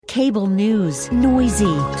Cable news,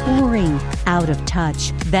 noisy, boring, out of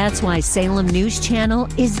touch. That's why Salem News Channel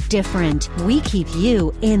is different. We keep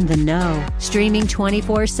you in the know. Streaming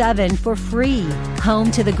 24/7 for free.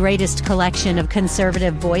 Home to the greatest collection of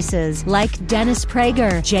conservative voices like Dennis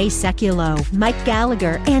Prager, Jay Sekulow, Mike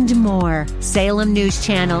Gallagher, and more. Salem News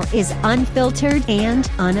Channel is unfiltered and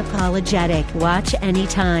unapologetic. Watch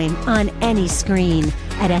anytime, on any screen,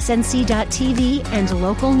 at snc.tv and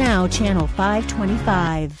Local Now Channel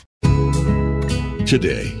 525.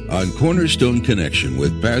 Today on Cornerstone Connection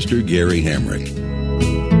with Pastor Gary Hamrick.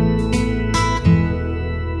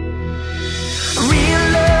 Real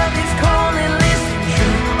love is calling, listen,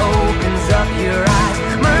 truth opens up your eyes.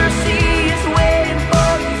 Mercy is waiting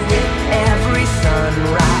for you with every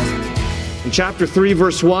sunrise. In chapter 3,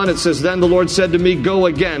 verse 1, it says, "Then the Lord said to me, go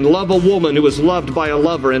again, love a woman who is loved by a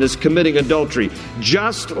lover and is committing adultery,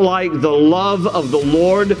 just like the love of the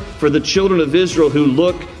Lord for the children of Israel who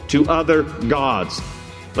look to other gods."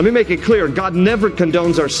 Let me make it clear, God never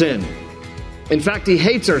condones our sin. In fact, He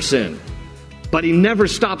hates our sin, but He never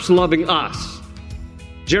stops loving us.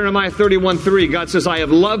 Jeremiah 31:3, God says, "I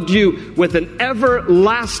have loved you with an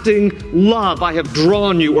everlasting love. I have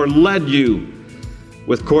drawn you or led you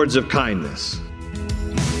with cords of kindness."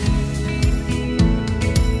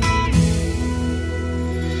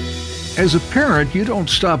 As a parent, you don't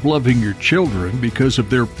stop loving your children because of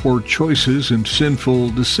their poor choices and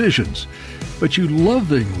sinful decisions, but you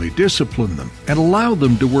lovingly discipline them and allow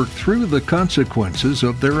them to work through the consequences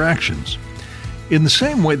of their actions. In the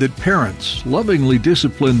same way that parents lovingly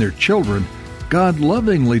discipline their children, God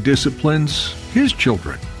lovingly disciplines His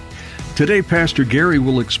children. Today, Pastor Gary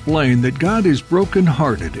will explain that God is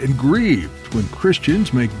brokenhearted and grieved when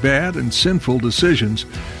Christians make bad and sinful decisions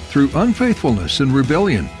through unfaithfulness and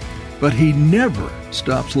rebellion, but He never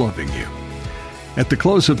stops loving you. At the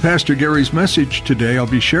close of Pastor Gary's message today, I'll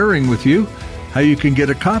be sharing with you how you can get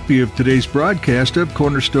a copy of today's broadcast of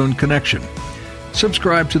Cornerstone Connection.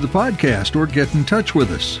 Subscribe to the podcast or get in touch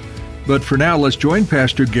with us. But for now, let's join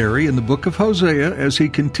Pastor Gary in the book of Hosea as he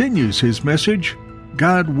continues his message,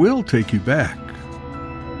 God Will Take You Back.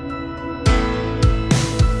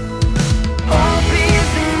 Hope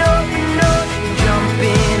is an open ocean, jump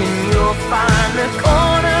in and you'll find the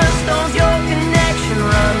cornerstones, your connection,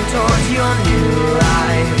 run towards your new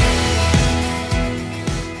life.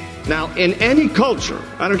 Now, in any culture,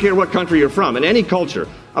 I don't care what country you're from, in any culture,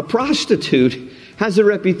 a prostitute has a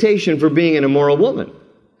reputation for being an immoral woman.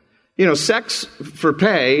 You know, sex for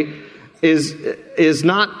pay is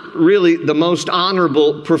not really the most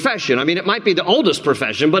honorable profession. I mean, it might be the oldest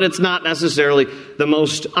profession, but it's not necessarily the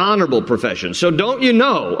most honorable profession. So don't you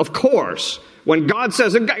know, of course, when God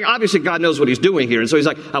says, and obviously God knows what He's doing here, and so He's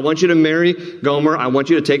like, I want you to marry Gomer, I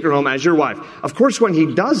want you to take her home as your wife. Of course, when He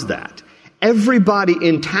does that, everybody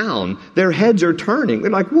in town, their heads are turning.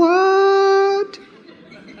 They're like, what?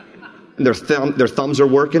 And their thumbs are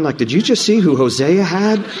working like, did you just see who Hosea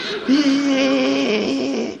had?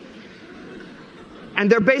 And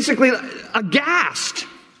they're basically aghast.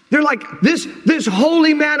 They're like, this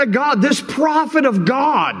holy man of God, this prophet of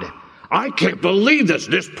God, I can't believe this.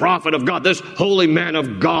 This prophet of God, this holy man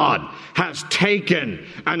of God has taken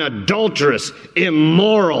an adulterous,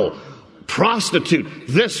 immoral prostitute.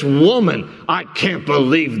 This woman, I can't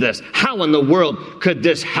believe this. How in the world could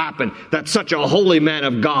this happen? That such a holy man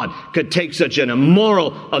of God could take such an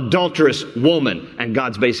immoral, adulterous woman. And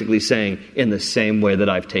God's basically saying, in the same way that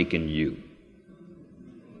I've taken you.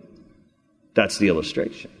 That's the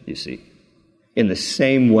illustration, you see. In the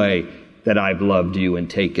same way that I've loved you and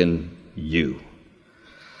taken you.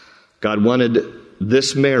 God wanted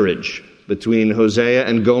this marriage between Hosea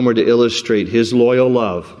and Gomer to illustrate His loyal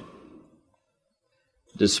love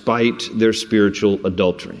despite their spiritual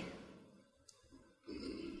adultery.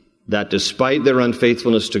 That despite their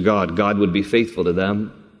unfaithfulness to God, God would be faithful to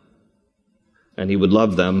them, and He would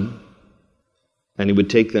love them, and He would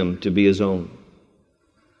take them to be His own.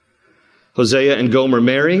 Hosea and Gomer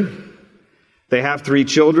marry. They have 3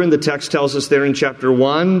 children. The text tells us there in chapter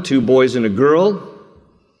 1, 2 boys and a girl.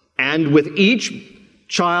 And with each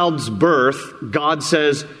child's birth, God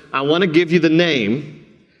says, I want to give you the name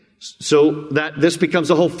so that this becomes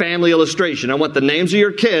a whole family illustration. I want the names of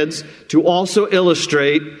your kids to also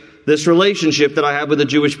illustrate this relationship that I have with the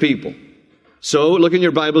Jewish people. So look in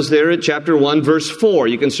your Bibles there at chapter 1, verse 4.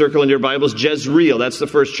 You can circle in your Bibles Jezreel. That's the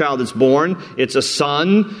first child that's born. It's a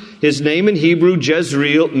son. His name in Hebrew,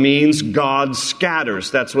 Jezreel, means God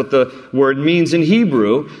scatters. That's what the word means in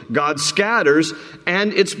Hebrew. God scatters.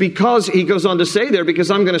 And it's because, he goes on to say there,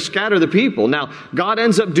 because I'm going to scatter the people. Now, God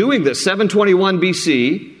ends up doing this. 721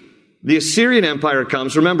 BC, the Assyrian Empire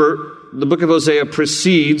comes. Remember, the book of Hosea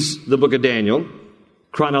precedes the book of Daniel,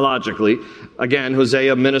 chronologically. Again,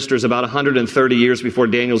 Hosea ministers about 130 years before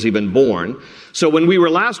Daniel's even born. So when we were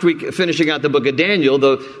last week finishing out the book of Daniel,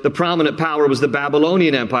 the prominent power was the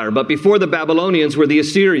Babylonian Empire. But before the Babylonians were the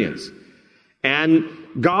Assyrians. And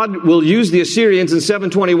God will use the Assyrians in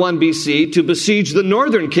 721 BC to besiege the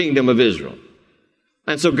northern kingdom of Israel.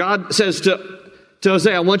 And so God says to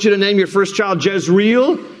Hosea, I want you to name your first child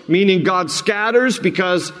Jezreel, meaning God scatters,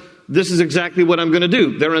 because this is exactly what I'm going to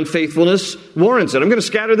do. Their unfaithfulness warrants it. I'm going to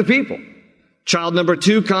scatter the people. Child number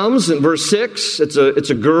 2 comes in verse 6. It's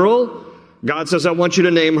a girl. God says, I want you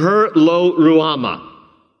to name her Lo Ruhamah.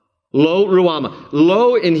 Lo Ruhamah.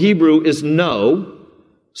 Lo in Hebrew is no.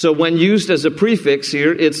 So when used as a prefix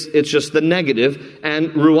here, it's just the negative.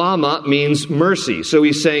 And Ruhamah means mercy. So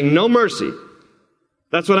he's saying no mercy.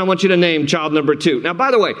 That's what I want you to name child number 2. Now,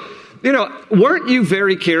 by the way, weren't you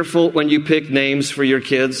very careful when you picked names for your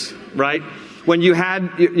kids, right? When you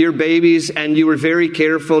had your babies and you were very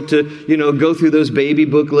careful to, go through those baby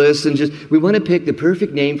book lists and we want to pick the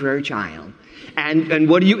perfect name for our child. And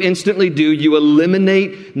what do you instantly do? You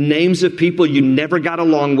eliminate names of people you never got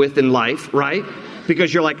along with in life, right?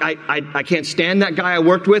 Because you're like, I can't stand that guy I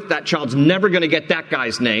worked with. That child's never going to get that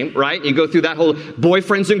guy's name, right? You go through that whole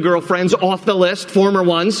boyfriends and girlfriends off the list, former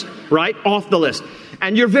ones, right? Off the list.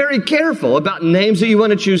 And you're very careful about names that you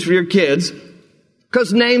want to choose for your kids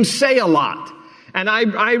because names say a lot. And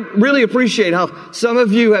I really appreciate how some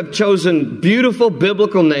of you have chosen beautiful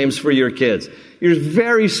biblical names for your kids. You're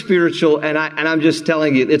very spiritual, and I'm just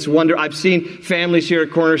telling you, it's wonder. I've seen families here at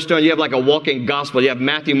Cornerstone. You have like a walking gospel. You have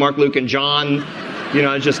Matthew, Mark, Luke, and John.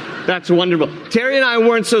 That's wonderful. Terry and I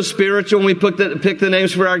weren't so spiritual when we picked the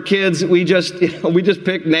names for our kids. We just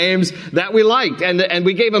picked names that we liked, and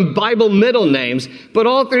we gave them Bible middle names. But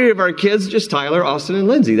all 3 of our kids, just Tyler, Austin, and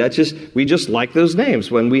Lindsay. We just liked those names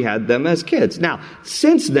when we had them as kids. Now,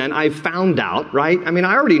 since then, I found out, right? I mean,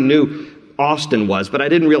 I already knew Austin was, but I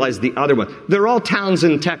didn't realize the other one. They're all towns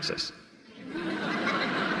in Texas.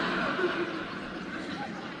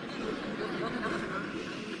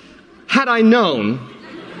 Had I known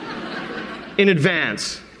in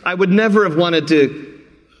advance, I would never have wanted to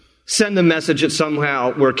send the message that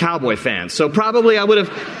somehow we're Cowboy fans. So probably I would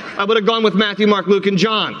have gone with Matthew, Mark, Luke, and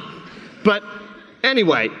John. But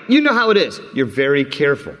anyway, you know how it is. You're very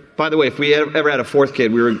careful. By the way, if we ever had a 4th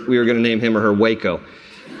kid, we were going to name him or her Waco.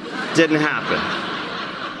 Didn't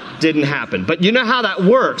happen. But you know how that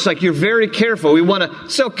works. Like, you're very careful.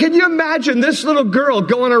 So can you imagine this little girl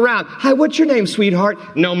going around? Hi, what's your name, sweetheart?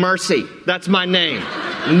 No mercy. That's my name.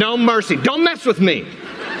 No mercy. Don't mess with me.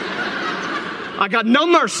 I got no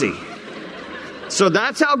mercy. So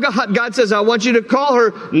that's how God says, I want you to call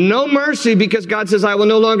her no mercy, because God says, I will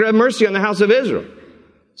no longer have mercy on the house of Israel.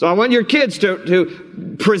 So I want your kids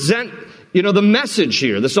to present the message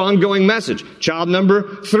here, this ongoing message. Child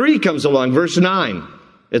number 3 comes along, verse 9.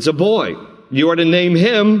 It's a boy. You are to name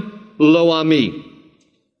him Lo-Ami.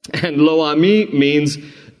 And Lo-Ami means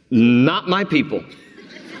not my people.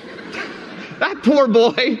 That poor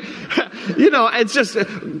boy, it's just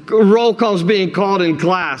roll calls being called in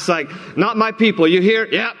class. Like, not my people. You hear?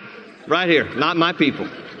 Yep, right here. Not my people.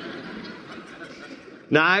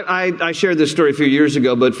 Now, I shared this story a few years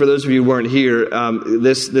ago, but for those of you who weren't here,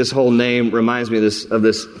 this whole name reminds me of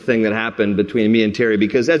this thing that happened between me and Terry,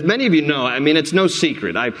 because as many of you know, I mean, it's no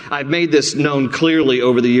secret. I've made this known clearly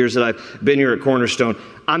over the years that I've been here at Cornerstone.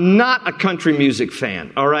 I'm not a country music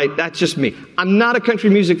fan, all right? That's just me. I'm not a country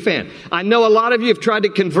music fan. I know a lot of you have tried to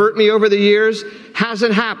convert me over the years.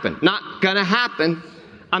 Hasn't happened. Not gonna happen.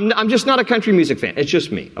 I'm just not a country music fan. It's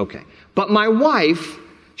just me, okay. But my wife,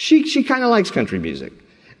 she kind of likes country music.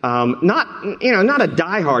 Not a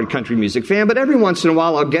diehard country music fan, but every once in a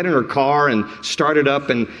while I'll get in her car and start it up,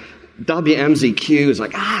 and WMZQ is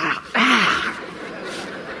like,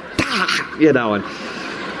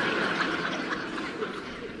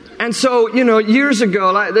 and so, years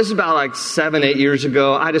ago, this is about like 7-8 years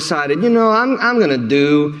ago, I decided, I'm going to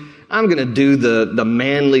do the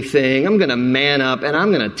manly thing. I'm going to man up, and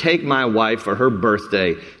I'm going to take my wife for her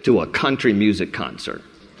birthday to a country music concert.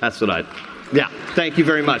 That's what yeah, thank you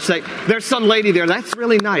very much. There's some lady there. That's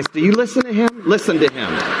really nice. Do you listen to him? Listen to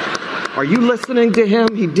him. Are you listening to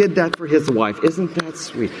him? He did that for his wife. Isn't that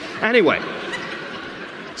sweet? Anyway,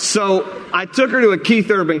 so I took her to a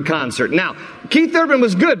Keith Urban concert. Now, Keith Urban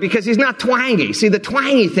was good because he's not twangy. See, the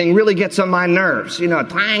twangy thing really gets on my nerves.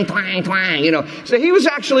 Twang, twang, twang, So he was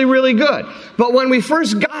actually really good. But when we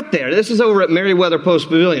first got there, this is over at Merriweather Post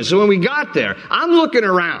Pavilion. So when we got there, I'm looking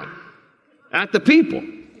around at the people.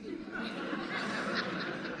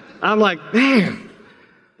 I'm like, man,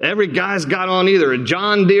 Every guy's got on either a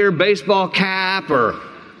John Deere baseball cap or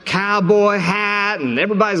cowboy hat, and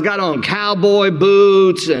everybody's got on cowboy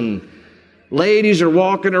boots, and ladies are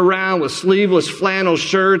walking around with sleeveless flannel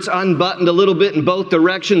shirts, unbuttoned a little bit in both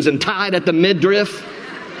directions and tied at the midriff.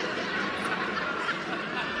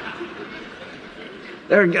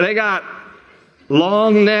 They got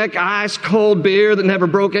long neck, ice cold beer that never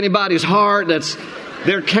broke anybody's heart.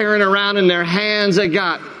 They're carrying around in their hands. They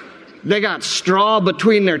got straw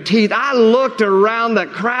between their teeth. I looked around the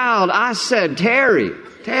crowd. I said, Terry,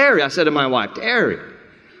 I said to my wife, Terry,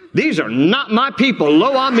 these are not my people.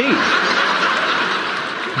 Low on me.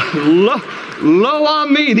 Low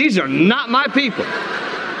on me. These are not my people.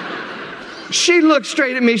 She looked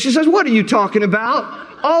straight at me. She says, what are you talking about?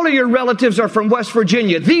 All of your relatives are from West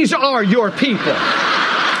Virginia. These are your people.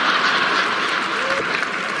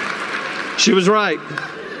 She was right.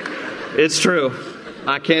 It's true.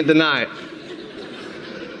 I can't deny it.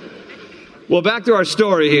 Well, back to our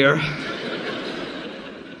story here.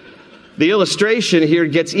 The illustration here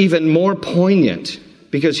gets even more poignant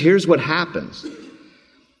because here's what happens.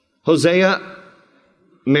 Hosea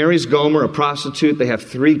marries Gomer, a prostitute. They have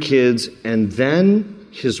 3 kids, and then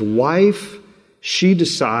his wife, she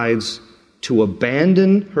decides to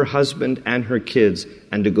abandon her husband and her kids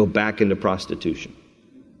and to go back into prostitution.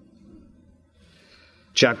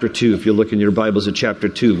 Chapter 2, if you look in your Bibles at chapter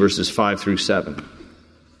 2, verses 5 through 7.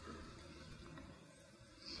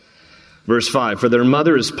 Verse 5, for their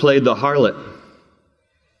mother has played the harlot.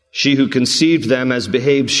 She who conceived them has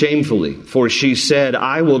behaved shamefully, for she said,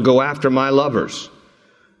 I will go after my lovers,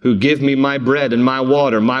 who give me my bread and my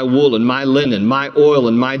water, my wool and my linen, my oil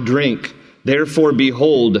and my drink. Therefore,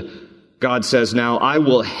 behold, God says now, I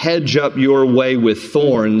will hedge up your way with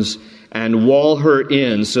thorns and wall her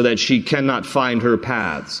in so that she cannot find her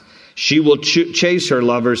paths. She will chase her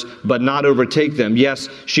lovers, but not overtake them. Yes,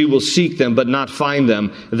 she will seek them, but not find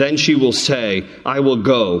them. Then she will say, I will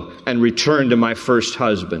go and return to my first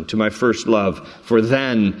husband, to my first love, for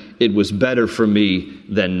then it was better for me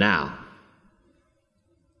than now.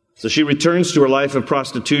 So she returns to her life of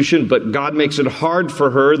prostitution, but God makes it hard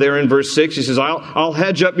for her. There in verse 6, he says, I'll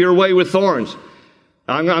hedge up your way with thorns.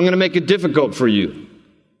 I'm going to make it difficult for you.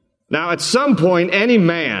 Now, at some point, any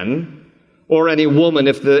man or any woman,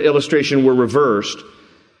 if the illustration were reversed,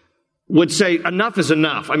 would say, enough is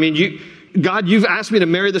enough. I mean, God, you've asked me to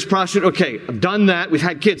marry this prostitute. Okay, I've done that. We've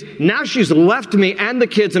had kids. Now she's left me and the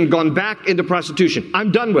kids and gone back into prostitution.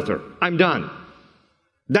 I'm done with her. I'm done.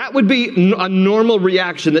 That would be a normal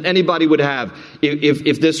reaction that anybody would have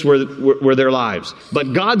if this were their lives.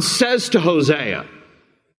 But God says to Hosea,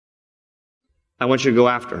 I want you to go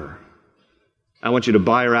after her. I want you to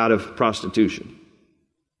buy her out of prostitution.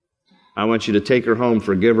 I want you to take her home,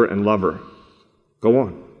 forgive her, and love her. Go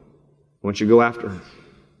on. I want you to go after her.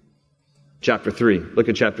 Chapter 3. Look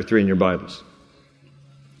at chapter 3 in your Bibles.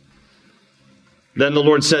 Then the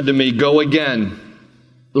Lord said to me, go again.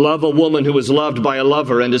 Love a woman who is loved by a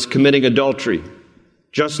lover and is committing adultery,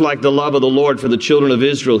 just like the love of the Lord for the children of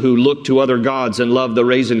Israel who look to other gods and love the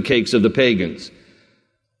raisin cakes of the pagans.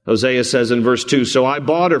 Hosea says in verse 2, so I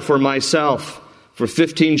bought her for myself for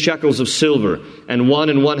 15 shekels of silver and 1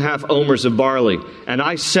 1/2 omers of barley. And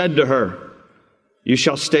I said to her, you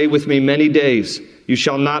shall stay with me many days. You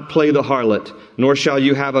shall not play the harlot, nor shall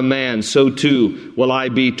you have a man. So too will I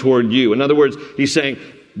be toward you. In other words, he's saying,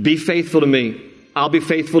 be faithful to me. I'll be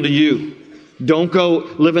faithful to you. Don't go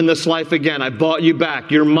living this life again. I bought you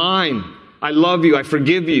back. You're mine. I love you. I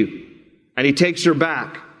forgive you. And he takes her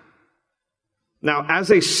back. Now,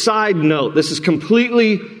 as a side note, this is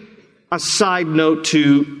completely a side note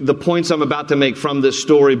to the points I'm about to make from this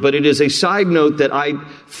story, but it is a side note that I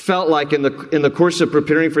felt like in the course of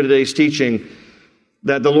preparing for today's teaching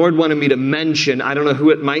that the Lord wanted me to mention. I don't know who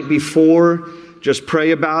it might be for. Just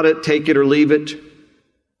pray about it, take it or leave it.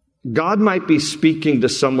 God might be speaking to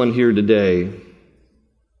someone here today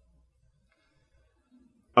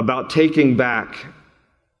about taking back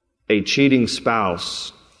a cheating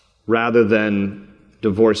spouse rather than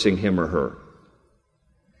divorcing him or her.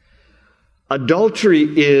 Adultery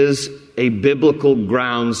is a biblical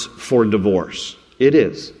grounds for divorce. It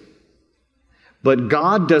is. But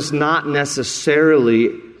God does not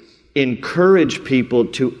necessarily encourage people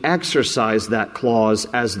to exercise that clause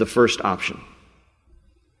as the first option.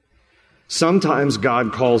 Sometimes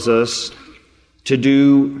God calls us to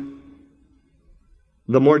do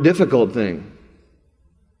the more difficult thing,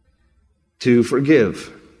 to forgive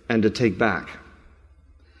and to take back.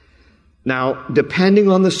 Now, depending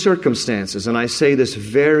on the circumstances, and I say this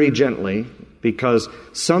very gently because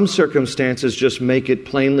some circumstances just make it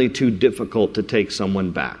plainly too difficult to take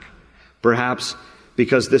someone back. Perhaps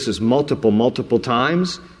because this is multiple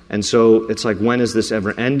times. And so it's like, when is this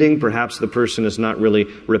ever ending? Perhaps the person is not really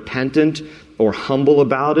repentant or humble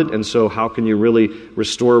about it. And so how can you really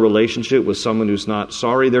restore a relationship with someone who's not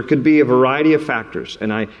sorry? There could be a variety of factors.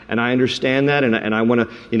 And I understand that, and I want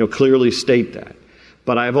to, clearly state that.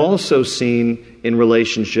 But I've also seen in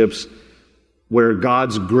relationships where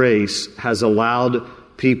God's grace has allowed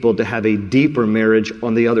people to have a deeper marriage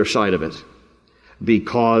on the other side of it,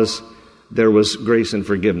 because there was grace and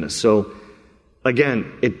forgiveness. So again,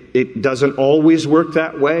 it doesn't always work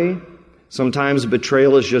that way. Sometimes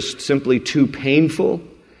betrayal is just simply too painful.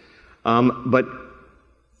 But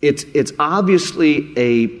it's obviously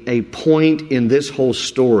a point in this whole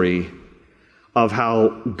story of how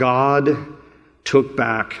God took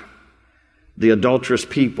back the adulterous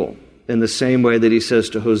people in the same way that he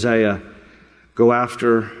says to Hosea, go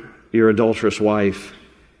after your adulterous wife,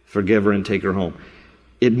 forgive her and take her home.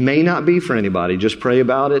 It may not be for anybody, just pray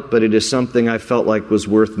about it, but it is something I felt like was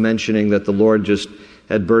worth mentioning that the Lord just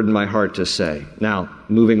had burdened my heart to say. Now,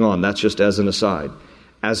 moving on, that's just as an aside.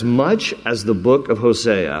 As much as the book of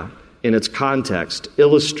Hosea, in its context,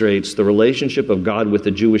 illustrates the relationship of God with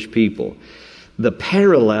the Jewish people, the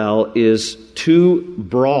parallel is too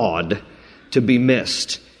broad to be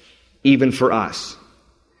missed, even for us.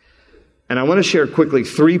 And I want to share quickly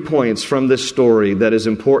 3 points from this story that is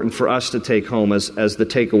important for us to take home as the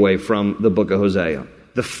takeaway from the book of Hosea.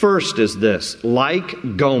 The first is this: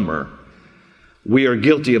 like Gomer, we are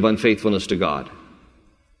guilty of unfaithfulness to God.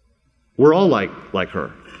 We're all like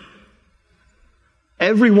her.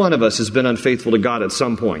 Every one of us has been unfaithful to God at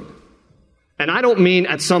some point. And I don't mean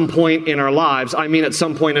at some point in our lives, I mean at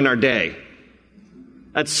some point in our day.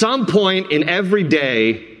 At some point in every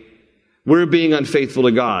day, we're being unfaithful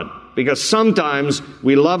to God. Because sometimes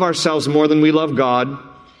we love ourselves more than we love God.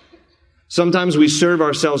 Sometimes we serve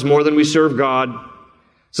ourselves more than we serve God.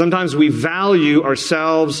 Sometimes we value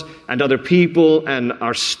ourselves and other people and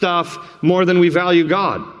our stuff more than we value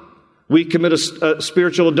God. We commit a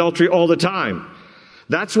spiritual adultery all the time.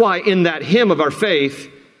 That's why in that hymn of our faith,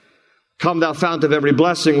 Come Thou Fount of Every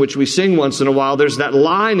Blessing, which we sing once in a while, there's that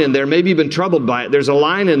line in there, maybe you've been troubled by it, there's a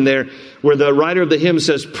line in there where the writer of the hymn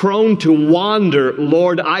says, prone to wander,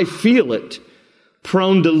 Lord, I feel it,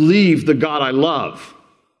 prone to leave the God I love.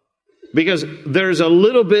 Because there's a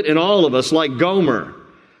little bit in all of us, like Gomer,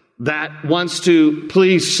 that wants to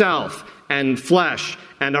please self and flesh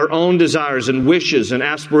and our own desires and wishes and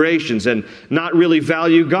aspirations, and not really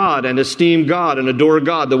value God and esteem God and adore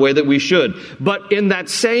God the way that we should. But in that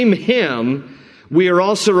same hymn, we are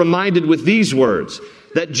also reminded with these words,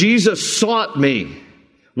 that Jesus sought me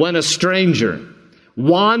when a stranger,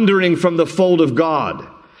 wandering from the fold of God.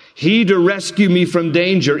 He to rescue me from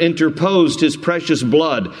danger interposed his precious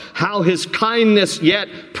blood. How his kindness yet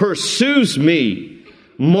pursues me,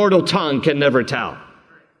 mortal tongue can never tell.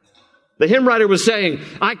 The hymn writer was saying,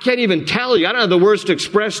 I can't even tell you, I don't have the words to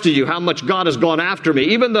express to you how much God has gone after me.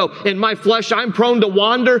 Even though in my flesh I'm prone to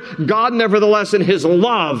wander, God nevertheless in his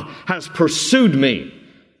love has pursued me.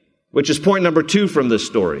 Which is point number 2 from this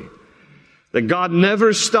story. That God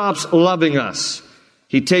never stops loving us.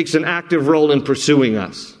 He takes an active role in pursuing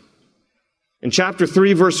us. In chapter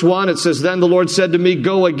 3, verse 1, it says, Then the Lord said to me,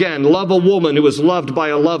 Go again, love a woman who is loved by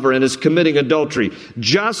a lover and is committing adultery,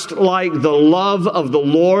 just like the love of the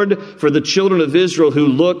Lord for the children of Israel who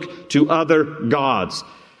look to other gods.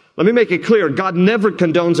 Let me make it clear, God never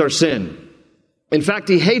condones our sin. In fact,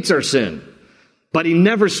 he hates our sin, but he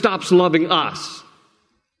never stops loving us.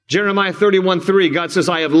 Jeremiah 31:3, God says,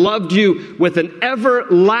 I have loved you with an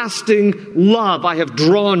everlasting love. I have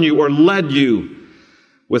drawn you or led you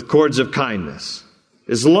with cords of kindness.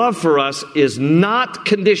 His love for us is not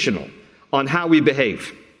conditional on how we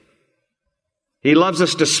behave. He loves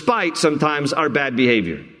us despite sometimes our bad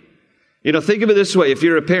behavior. Think of it this way. If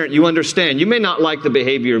you're a parent, you understand. You may not like the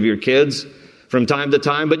behavior of your kids from time to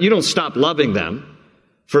time, but you don't stop loving them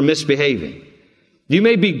for misbehaving. You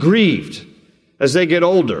may be grieved as they get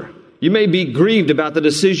older. You may be grieved about the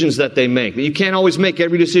decisions that they make. You can't always make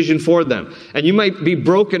every decision for them. And you might be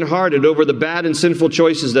brokenhearted over the bad and sinful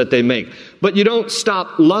choices that they make. But you don't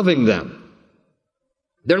stop loving them.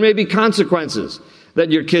 There may be consequences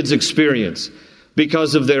that your kids experience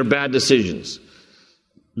because of their bad decisions,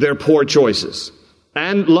 their poor choices.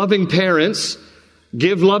 And loving parents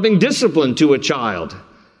give loving discipline to a child.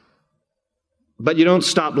 But you don't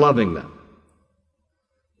stop loving them.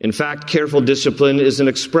 In fact, careful discipline is an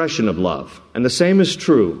expression of love. And the same is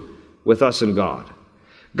true with us and God.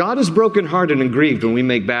 God is brokenhearted and grieved when we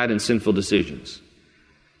make bad and sinful decisions.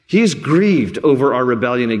 He is grieved over our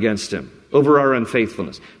rebellion against him. over our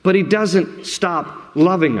unfaithfulness. But he doesn't stop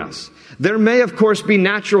loving us. There may, of course, be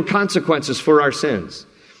natural consequences for our sins.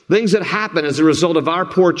 Things that happen as a result of our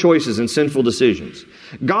poor choices and sinful decisions.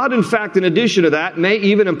 God, in fact, in addition to that, may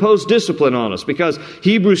even impose discipline on us, because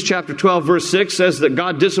Hebrews chapter 12, verse 6 says that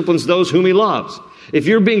God disciplines those whom he loves. If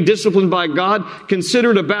you're being disciplined by God,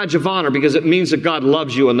 consider it a badge of honor, because it means that God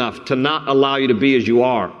loves you enough to not allow you to be as you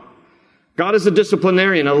are. God is a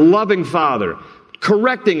disciplinarian, a loving Father,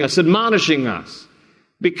 correcting us, admonishing us,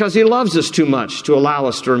 because he loves us too much to allow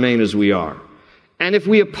us to remain as we are. And if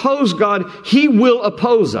we oppose God, he will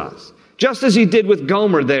oppose us. Just as he did with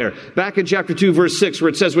Gomer there, back in chapter 2, verse 6, where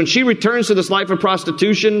it says, when she returns to this life of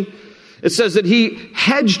prostitution, it says that he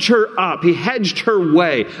hedged her up. He hedged her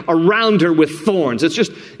way around her with thorns.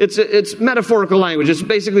 It's metaphorical language. It's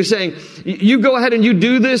basically saying, you go ahead and you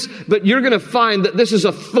do this, but you're going to find that this is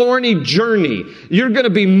a thorny journey. You're going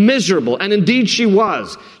to be miserable. And indeed she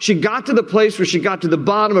was. She got to the place where she got to the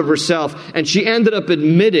bottom of herself, and she ended up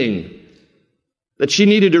admitting that she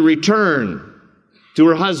needed to return to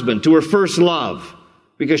her husband, to her first love,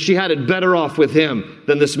 because she had it better off with him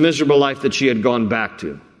than this miserable life that she had gone back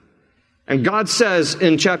to. And God says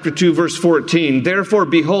in chapter 2, verse 14, therefore,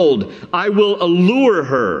 behold, I will allure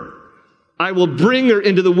her. I will bring her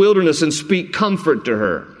into the wilderness and speak comfort to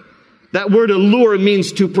her. That word allure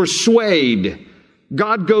means to persuade.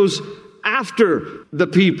 God goes after the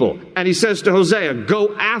people. And he says to Hosea,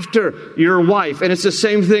 go after your wife. And it's the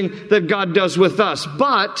same thing that God does with us.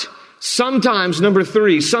 But sometimes, number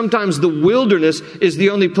 3, sometimes the wilderness is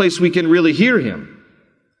the only place we can really hear him.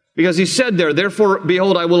 Because he said there, therefore,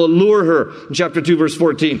 behold, I will allure her, in chapter 2, verse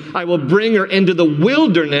 14. I will bring her into the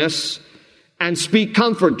wilderness and speak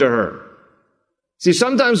comfort to her. See,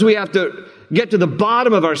 sometimes we have to get to the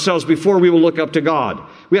bottom of ourselves before we will look up to God.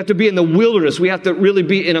 We have to be in the wilderness. We have to really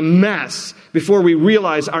be in a mess before we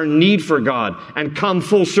realize our need for God and come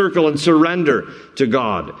full circle and surrender to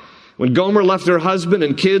God. When Gomer left her husband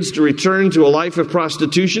and kids to return to a life of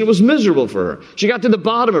prostitution, it was miserable for her. She got to the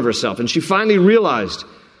bottom of herself, and she finally realized,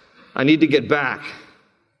 I need to get back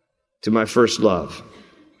to my first love.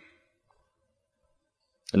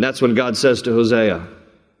 And that's when God says to Hosea,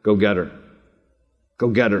 go get her. Go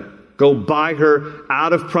get her. Go buy her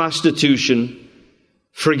out of prostitution.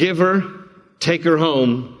 Forgive her. Take her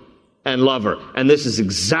home and love her. And this is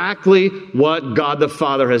exactly what God the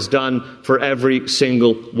Father has done for every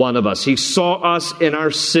single one of us. He saw us in our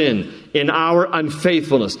sin, in our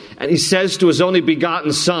unfaithfulness. And he says to his only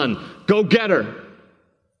begotten Son, go get her.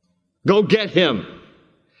 Go get him.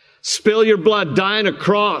 Spill your blood, die on a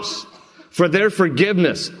cross for their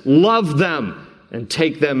forgiveness. Love them and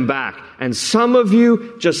take them back. And some of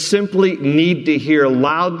you just simply need to hear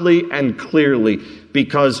loudly and clearly,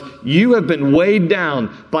 because you have been weighed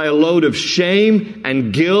down by a load of shame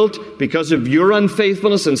and guilt because of your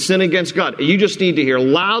unfaithfulness and sin against God. You just need to hear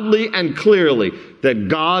loudly and clearly that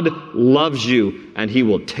God loves you and he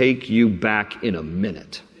will take you back in a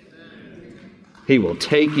minute. He will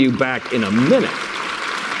take you back in a minute.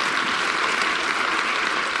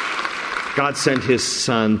 God sent his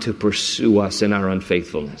Son to pursue us in our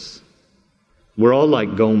unfaithfulness. We're all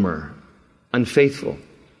like Gomer, unfaithful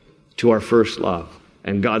to our first love.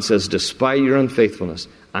 And God says, despite your unfaithfulness,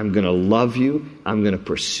 I'm going to love you. I'm going to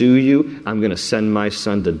pursue you. I'm going to send my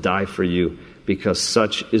Son to die for you, because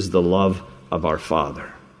such is the love of our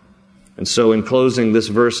Father. And so in closing, this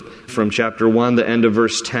verse from chapter 1, the end of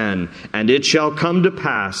verse 10, and it shall come to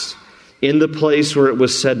pass in the place where it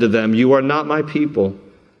was said to them, you are not my people,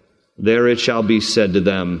 there it shall be said to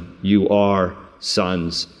them, you are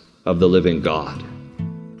sons of the living God.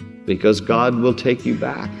 Because God will take you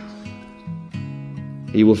back.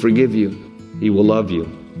 He will forgive you. He will love you.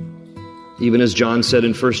 Even as John said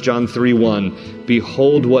in 1 John 3:1,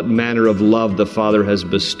 behold what manner of love the Father has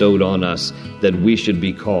bestowed on us, that we should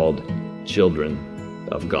be called children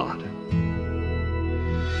of God.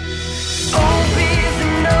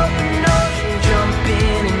 Open ocean, jump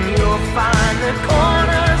in and you'll find the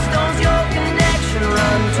cornerstones, your connection,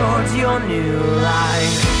 run towards your new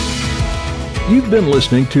life. You've been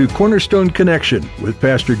listening to Cornerstone Connection with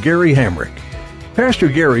Pastor Gary Hamrick. Pastor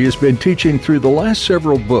Gary has been teaching through the last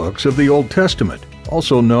several books of the Old Testament,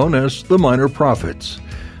 also known as the Minor Prophets.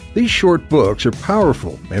 These short books are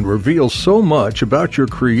powerful and reveal so much about your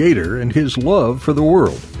Creator and His love for the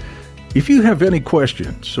world. If you have any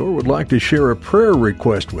questions or would like to share a prayer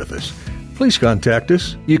request with us, please contact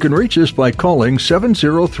us. You can reach us by calling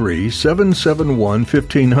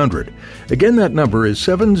 703-771-1500. Again, that number is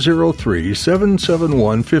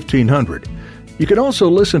 703-771-1500. You can also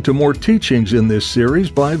listen to more teachings in this series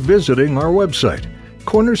by visiting our website,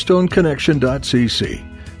 cornerstoneconnection.cc.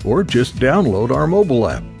 or just download our mobile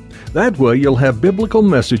app. That way you'll have biblical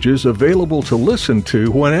messages available to listen to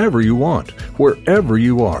whenever you want, wherever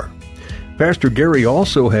you are. Pastor Gary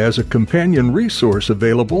also has a companion resource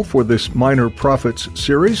available for this Minor Prophets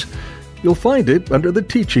series. You'll find it under the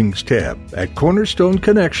Teachings tab at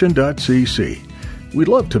cornerstoneconnection.cc. We'd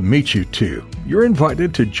love to meet you too. You're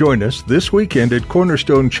invited to join us this weekend at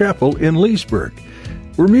Cornerstone Chapel in Leesburg.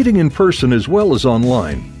 We're meeting in person as well as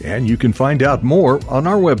online, and you can find out more on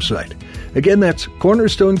our website. Again, that's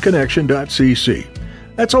cornerstoneconnection.cc.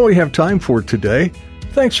 That's all we have time for today.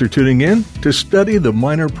 Thanks for tuning in to study the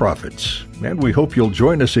Minor Prophets, and we hope you'll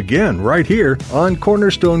join us again right here on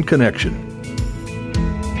Cornerstone Connection.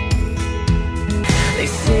 They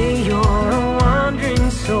say you're a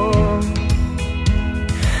wandering soul,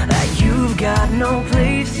 that you've got no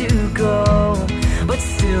place to go, but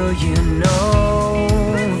still you know